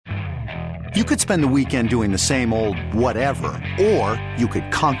You could spend the weekend doing the same old whatever, or you could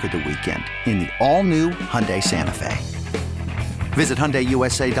conquer the weekend in the all-new Hyundai Santa Fe. Visit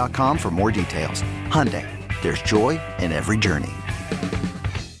HyundaiUSA.com for more details. Hyundai, there's joy in every journey.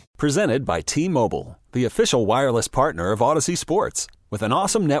 Presented by T-Mobile, the official wireless partner of Odyssey Sports. With an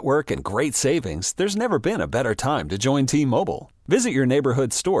awesome network and great savings, there's never been a better time to join T-Mobile. Visit your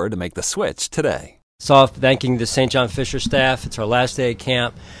neighborhood store to make the switch today. Off thanking the St. John Fisher staff. It's our last day at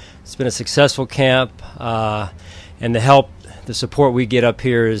camp. It's been a successful camp, and the support we get up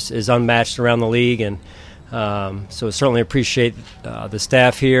here is unmatched around the league, and so certainly appreciate the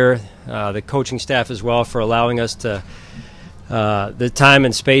staff here, the coaching staff as well, for allowing us to the time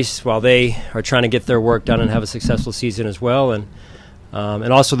and space while they are trying to get their work done and have a successful season as well, and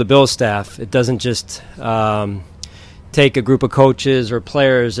also the Bills staff. It doesn't just take a group of coaches or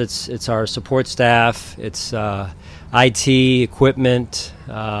players. It's our support staff. It's IT, equipment,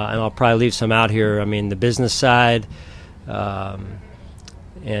 and I'll probably leave some out here. I mean, the business side,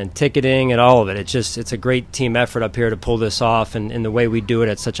 and ticketing and all of it. It's a great team effort up here to pull this off, and the way we do it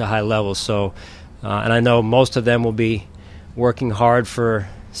at such a high level. So, and I know most of them will be working hard for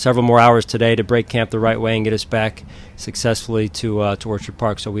several more hours today to break camp the right way and get us back successfully to Orchard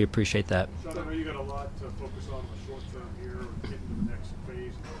Park. So we appreciate that. Sean, I know you got a lot to focus on in the short term here, getting to the next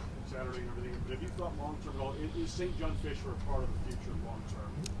phase, Saturday and everything. But have you thought long term at all? Is St. John Fisher a part of the future long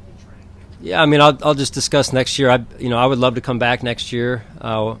term in training camp? Yeah, I mean, I'll just discuss next year. I would love to come back next year.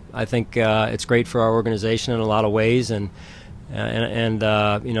 I think it's great for our organization in a lot of ways, and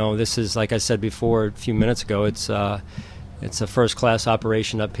this is, like I said before a few minutes ago, it's a first-class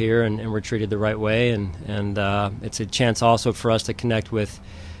operation up here, and we're treated the right way, and it's a chance also for us to connect with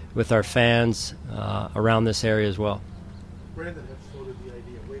our fans around this area as well. Brandon had floated the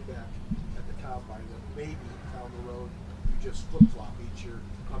idea way back at the Combine that maybe down the road you just flip-flop each year.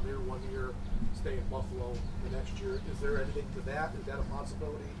 Come here one year, stay in Buffalo the next year. Is there anything to that? Is that a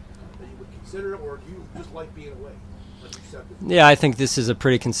possibility that you would consider, or do you just like being away? Yeah, I think this is a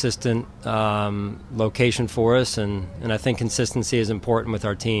pretty consistent location for us, and I think consistency is important with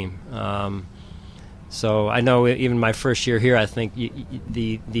our team. So I know even my first year here, I think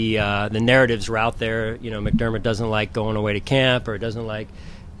the narratives were out there. You know, McDermott doesn't like going away to camp, or doesn't like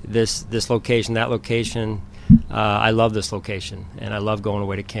this location, that location. I love this location, and I love going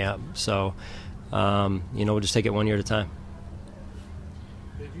away to camp. So we'll just take it one year at a time.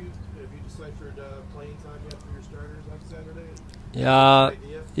 Have you deciphered playing time yet for your starters on Saturday?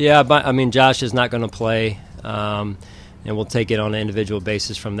 Yeah, but I mean, Josh is not going to play, and we'll take it on an individual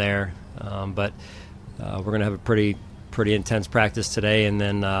basis from there. But we're going to have a pretty intense practice today, and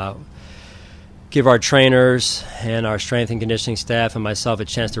then give our trainers and our strength and conditioning staff and myself a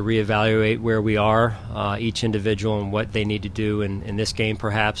chance to reevaluate where we are, each individual, and what they need to do in this game,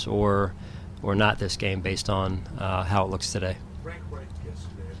 perhaps, or not this game, based on how it looks today. Frank Reich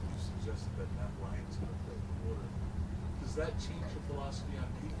yesterday, you suggested that Matt Ryan's going to play the quarter. Does that change your philosophy on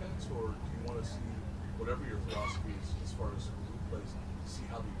defense, or do you want to see whatever your philosophy is as far as who plays, see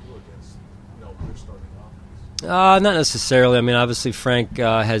how they do against their starting offense? Not necessarily. I mean, obviously Frank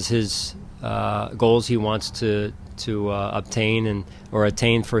has his goals he wants to obtain or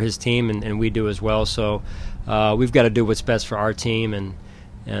attain for his team, and we do as well. So we've got to do what's best for our team, and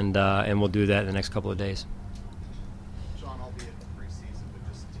we'll do that in the next couple of days. Sean, albeit in the preseason,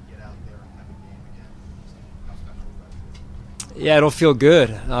 but just to get out there and have a game again, how special is that? Yeah, it'll feel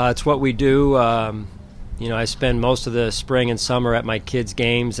good. It's what we do. I spend most of the spring and summer at my kids'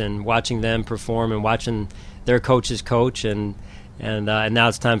 games and watching them perform and watching their coaches coach, and now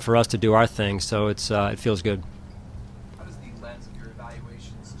it's time for us to do our thing. So it feels good. How does the lens of your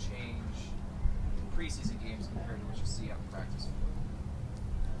evaluations change in preseason games compared to what you see out in practice?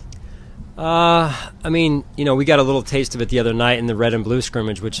 I mean, we got a little taste of it the other night in the red and blue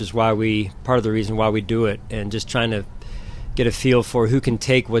scrimmage, which is part of the reason why we do it, and just trying to get a feel for who can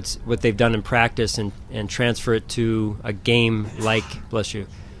take what they've done in practice and transfer it to a game like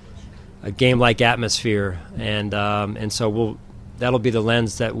atmosphere, and so that'll be the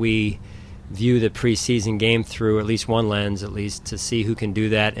lens that we view the preseason game through, at least one lens, at least, to see who can do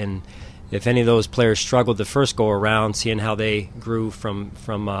that, and if any of those players struggled the first go around, seeing how they grew from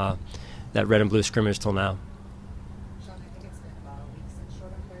that red and blue scrimmage till now. Sean, I think it's been about a week since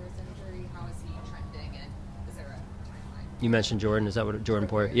Jordan Poyer's injury. How is he trending, and is there a timeline? You mentioned Jordan. Is that what Jordan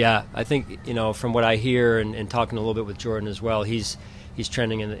Poyer? Yeah, I think from what I hear and talking a little bit with Jordan as well, he's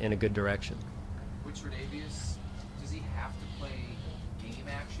trending in a good direction. With Tre'Davious, does he have to play game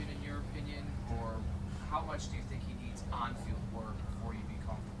action in your opinion, or how much do you think he needs on-field work before you'd be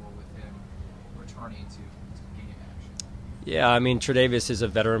comfortable with him returning to game action? Yeah, I mean, Tre'Davious is a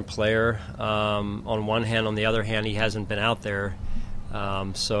veteran player. On one hand, on the other hand, he hasn't been out there.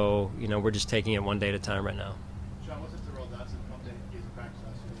 So, we're just taking it one day at a time right now. Sean, what's it Terrell Dotson come to his practice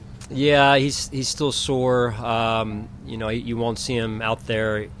last week? Yeah, he's still sore. You won't see him out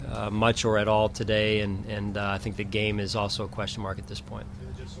there much or at all today, and I think the game is also a question mark at this point.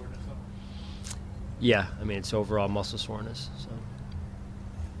 Is it just soreness though? Yeah, I mean, it's overall muscle soreness. So.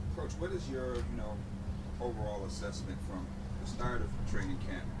 Coach, what is your overall assessment from the start of training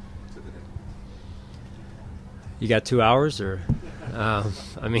camp to the day? You got 2 hours, or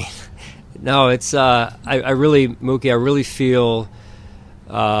I mean, no, it's I really, Mookie, I really feel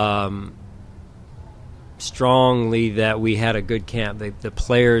strongly that we had a good camp. The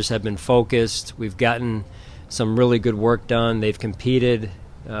players have been focused. We've gotten some really good work done. They've competed,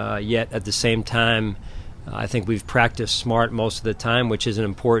 yet at the same time, I think we've practiced smart most of the time, which is an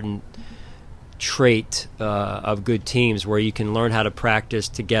important trait of good teams, where you can learn how to practice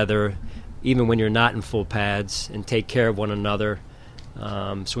together even when you're not in full pads and take care of one another,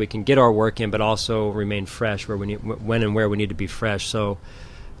 so we can get our work in but also remain fresh when and where we need to be fresh. So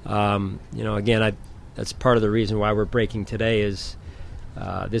again, that's part of the reason why we're breaking today is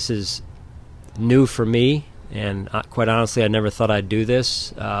this is new for me, and quite honestly I never thought I'd do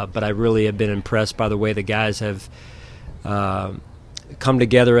this, but I really have been impressed by the way the guys have come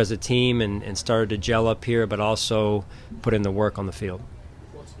together as a team and started to gel up here, but also put in the work on the field.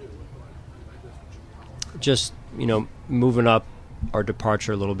 What's new? Just, moving up our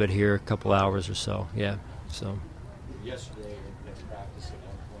departure a little bit here, a couple hours or so, yeah. So. Yesterday in practice, at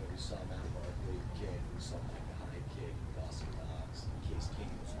one point we saw Matt Barkley kick, we saw Micah Hyde kick, Dawson Knox, Case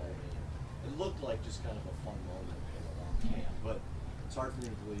King was holding. It looked like just kind of a fun moment around camp, but it's hard for me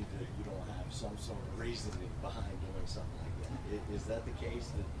to believe that you don't have some sort of reasoning behind doing something like that. Is that the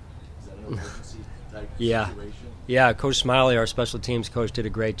case? Is that an emergency type situation? Yeah, Coach Smiley, our special teams coach, did a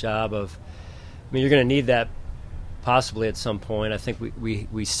great job of, you're going to need that possibly at some point. I think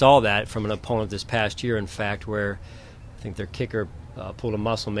we saw that from an opponent this past year, in fact, where I think their kicker pulled a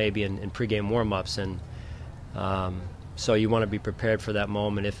muscle maybe in pregame warm-ups, and so you want to be prepared for that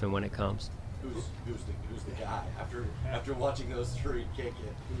moment if and when it comes. Who's the guy? After watching those three kick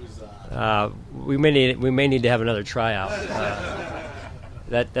it, who's we may need to have another tryout.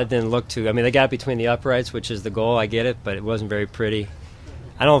 That didn't look too. They got between the uprights, which is the goal. I get it, but it wasn't very pretty.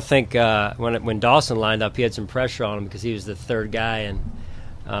 I don't think when Dawson lined up, he had some pressure on him because he was the third guy,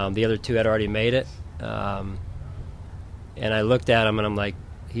 and the other two had already made it. And I looked at him, and I'm like,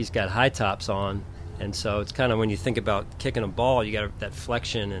 he's got high tops on, and so it's kind of, when you think about kicking a ball, you got that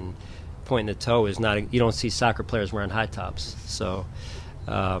flexion, and pointing the toe is not. You don't see soccer players wearing high tops. So,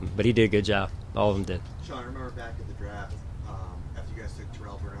 but he did a good job. All of them did. Sean, I remember back at the draft, after you guys took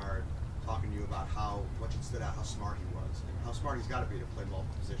Terrell Bernard, talking to you about how much it stood out, how smart he was, and how smart he's got to be to play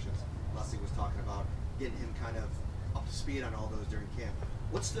multiple positions. Leslie was talking about getting him kind of up to speed on all those during camp.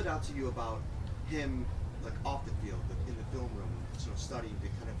 What stood out to you about him, like off the field, in the film room, studying to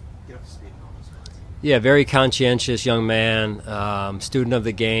kind of get up to speed on all those spots? Yeah, very conscientious young man, student of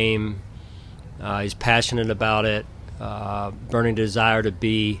the game. He's passionate about it, burning desire to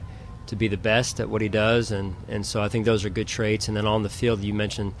be the best at what he does, and so I think those are good traits. And then on the field, you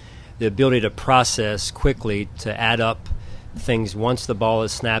mentioned the ability to process quickly, to add up things once the ball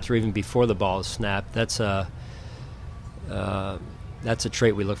is snapped or even before the ball is snapped. That's a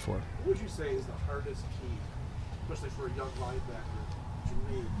trait we look for. What would you say is the hardest key, especially for a young linebacker, to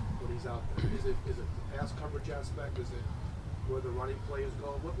read when he's out there? Is it the pass coverage aspect? Is it where the running play is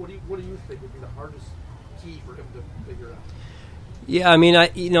going? What do you think would be the hardest key for him to figure out? Yeah,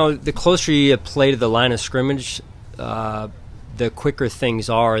 the closer you play to the line of scrimmage, the quicker things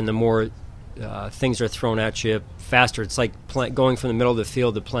are, and the more things are thrown at you faster. It's like going from the middle of the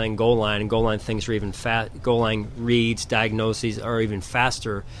field to playing goal line, and goal line things are even goal line reads, diagnoses are even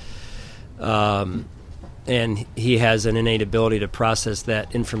faster. And he has an innate ability to process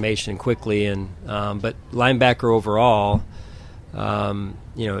that information quickly. And but linebacker overall,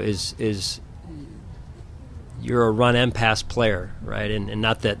 is you're a run and pass player, right? And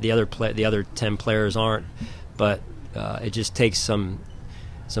not that the other 10 players aren't, but it just takes some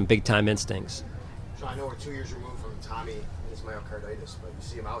big time instincts. So I know we're 2 years removed from Tommy and his myocarditis, but you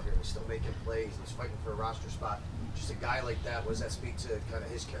see him out here, he's still making plays, he's fighting for a roster spot. Just a guy like that, what does that speak to kind of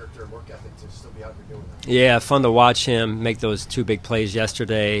his character and work ethic to still be out here doing that? Yeah, fun to watch him make those two big plays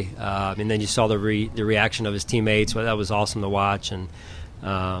yesterday, and then you saw the reaction of his teammates. Well, that was awesome to watch, and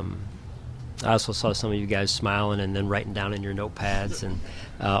I also saw some of you guys smiling and then writing down in your notepads, and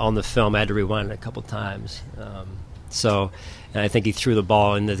on the film I had to rewind it a couple times. So, and I think he threw the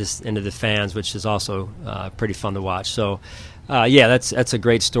ball into the fans, which is also pretty fun to watch. So, yeah, that's a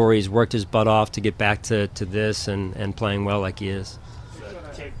great story. He's worked his butt off to get back to this and playing well like he is.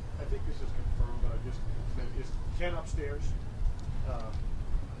 I think this is confirmed. Is Ken upstairs?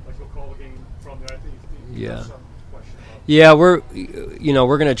 Like he'll call the game from there. I think yeah. Some question about Yeah,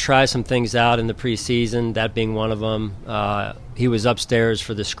 we're going to try some things out in the preseason. That being one of them. He was upstairs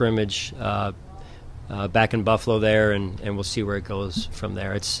for the scrimmage back in Buffalo there, and we'll see where it goes from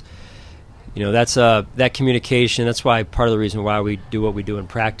there. It's that's that communication. That's why part of the reason why we do what we do in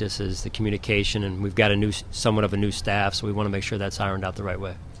practice is the communication, and we've got somewhat of a new staff, so we want to make sure that's ironed out the right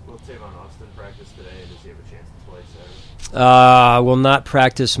way. Will Tavon Austin practice today, and does he have a chance to play Saturday? Will not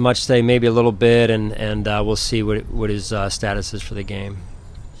practice much today, maybe a little bit, and we'll see what his status is for the game.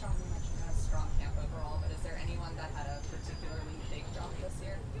 Sean, you mentioned a strong camp overall, but is there anyone that had a particularly big jump this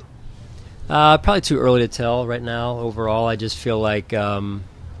year? Probably too early to tell right now. Overall, I just feel like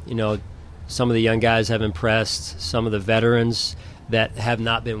some of the young guys have impressed. Some of the veterans that have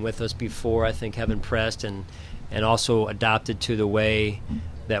not been with us before, I think, have impressed and also adopted to the way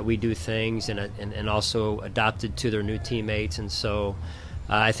that we do things and also adopted to their new teammates. And so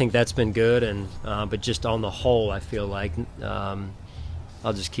I think that's been good. But just on the whole, I feel like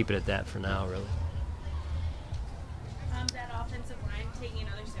I'll just keep it at that for now, really. That offensive line taking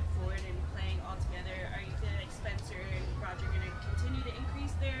another step forward and playing all together, are you feeling like Spencer and Roger going to continue to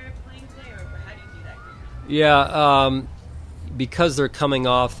increase their playing today, or how do you do that? Yeah, because they're coming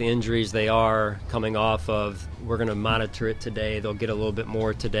off the injuries they are coming off of, we're going to monitor it today. They'll get a little bit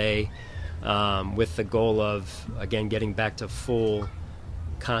more today with the goal of, again, getting back to full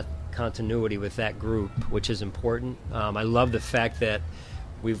continuity with that group, which is important. I love the fact that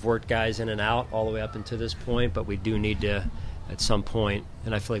we've worked guys in and out all the way up until this point, but we do need to, at some point,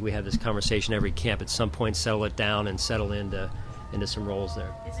 and I feel like we have this conversation every camp, at some point settle it down and settle into some roles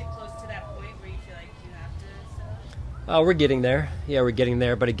there. Is it close to that point where you feel like you have to settle? We're getting there. Yeah, we're getting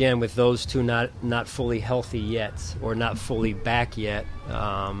there. But again, with those two not fully healthy yet or not fully back yet,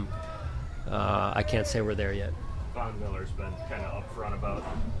 I can't say we're there yet. Von Miller's been kind of upfront about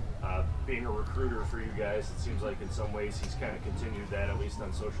being a recruiter for you guys. It seems like in some ways he's kind of continued that, at least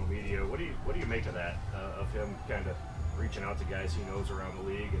on social media. What do you make of that, of him kind of reaching out to guys he knows around the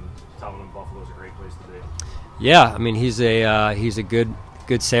league and telling them Buffalo's a great place to be? Yeah, I mean he's a good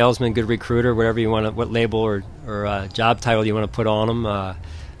salesman, good recruiter, whatever you want to, what label or job title you want to put on him. I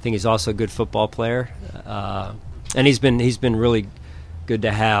think he's also a good football player, and he's been really good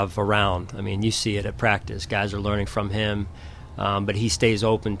to have around. I mean, you see it at practice. Guys are learning from him, but he stays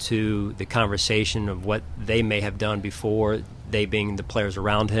open to the conversation of what they may have done before, they being the players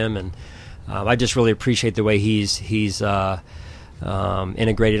around him. And I just really appreciate the way he's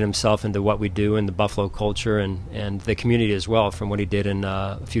integrated himself into what we do in the Buffalo culture and the community as well, from what he did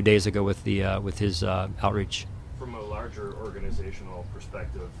a few days ago with his outreach. From a larger organizational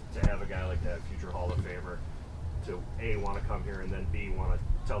perspective, to have a guy like that, future Hall of Famer, to A, want to come here, and then B, want to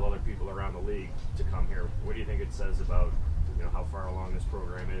tell other people around the league to come here, what do you think it says about how far along this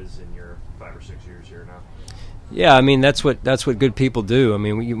program is in your 5 or 6 years here now? Yeah, I mean that's what good people do. I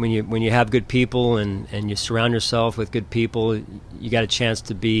mean when you have good people and you surround yourself with good people, you got a chance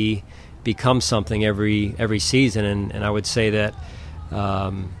to become something every season. And I would say that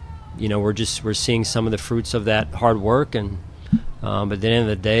we're seeing some of the fruits of that hard work. And but at the end of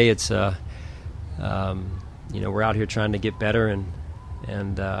the day, it's we're out here trying to get better,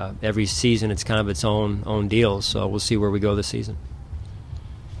 and every season it's kind of its own deal. So we'll see where we go this season.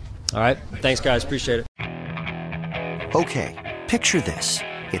 All right, thanks guys, appreciate it. Okay, picture this.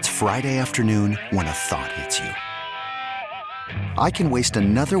 It's Friday afternoon when a thought hits you. I can waste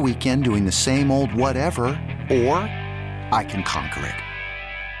another weekend doing the same old whatever, or I can conquer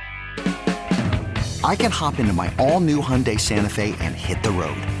it. I can hop into my all-new Hyundai Santa Fe and hit the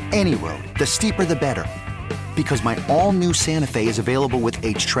road. Any road. The steeper the better. Because my all-new Santa Fe is available with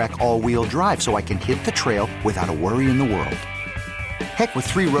H-Track all-wheel drive, so I can hit the trail without a worry in the world. Heck, with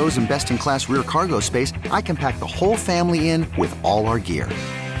 3 rows and best-in-class rear cargo space, I can pack the whole family in with all our gear.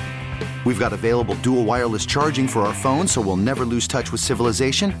 We've got available dual wireless charging for our phones, so we'll never lose touch with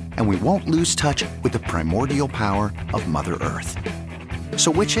civilization, and we won't lose touch with the primordial power of Mother Earth. So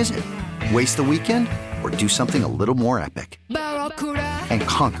which is it? Waste the weekend or do something a little more epic? And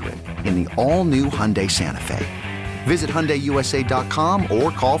conquer it in the all-new Hyundai Santa Fe. Visit HyundaiUSA.com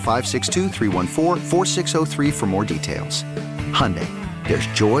or call 562-314-4603 for more details. Hyundai, there's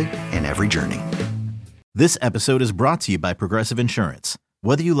joy in every journey. This episode is brought to you by Progressive Insurance.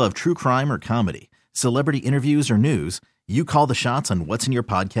 Whether you love true crime or comedy, celebrity interviews or news, you call the shots on what's in your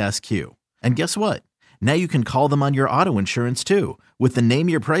podcast queue. And guess what? Now you can call them on your auto insurance too with the Name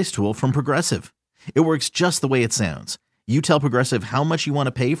Your Price tool from Progressive. It works just the way it sounds. You tell Progressive how much you want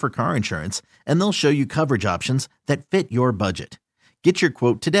to pay for car insurance, and they'll show you coverage options that fit your budget. Get your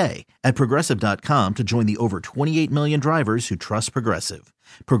quote today at Progressive.com to join the over 28 million drivers who trust Progressive.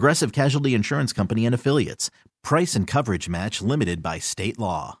 Progressive Casualty Insurance Company and Affiliates. Price and coverage match limited by state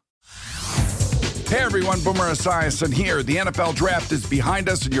law. Hey everyone, Boomer Esiason here. The NFL Draft is behind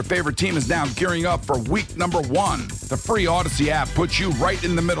us and your favorite team is now gearing up for week number 1. The free Odyssey app puts you right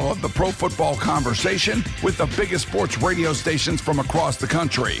in the middle of the pro football conversation with the biggest sports radio stations from across the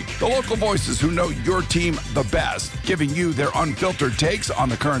country. The local voices who know your team the best, giving you their unfiltered takes on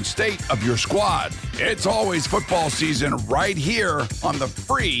the current state of your squad. It's always football season right here on the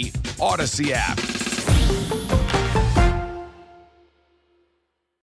free Odyssey app.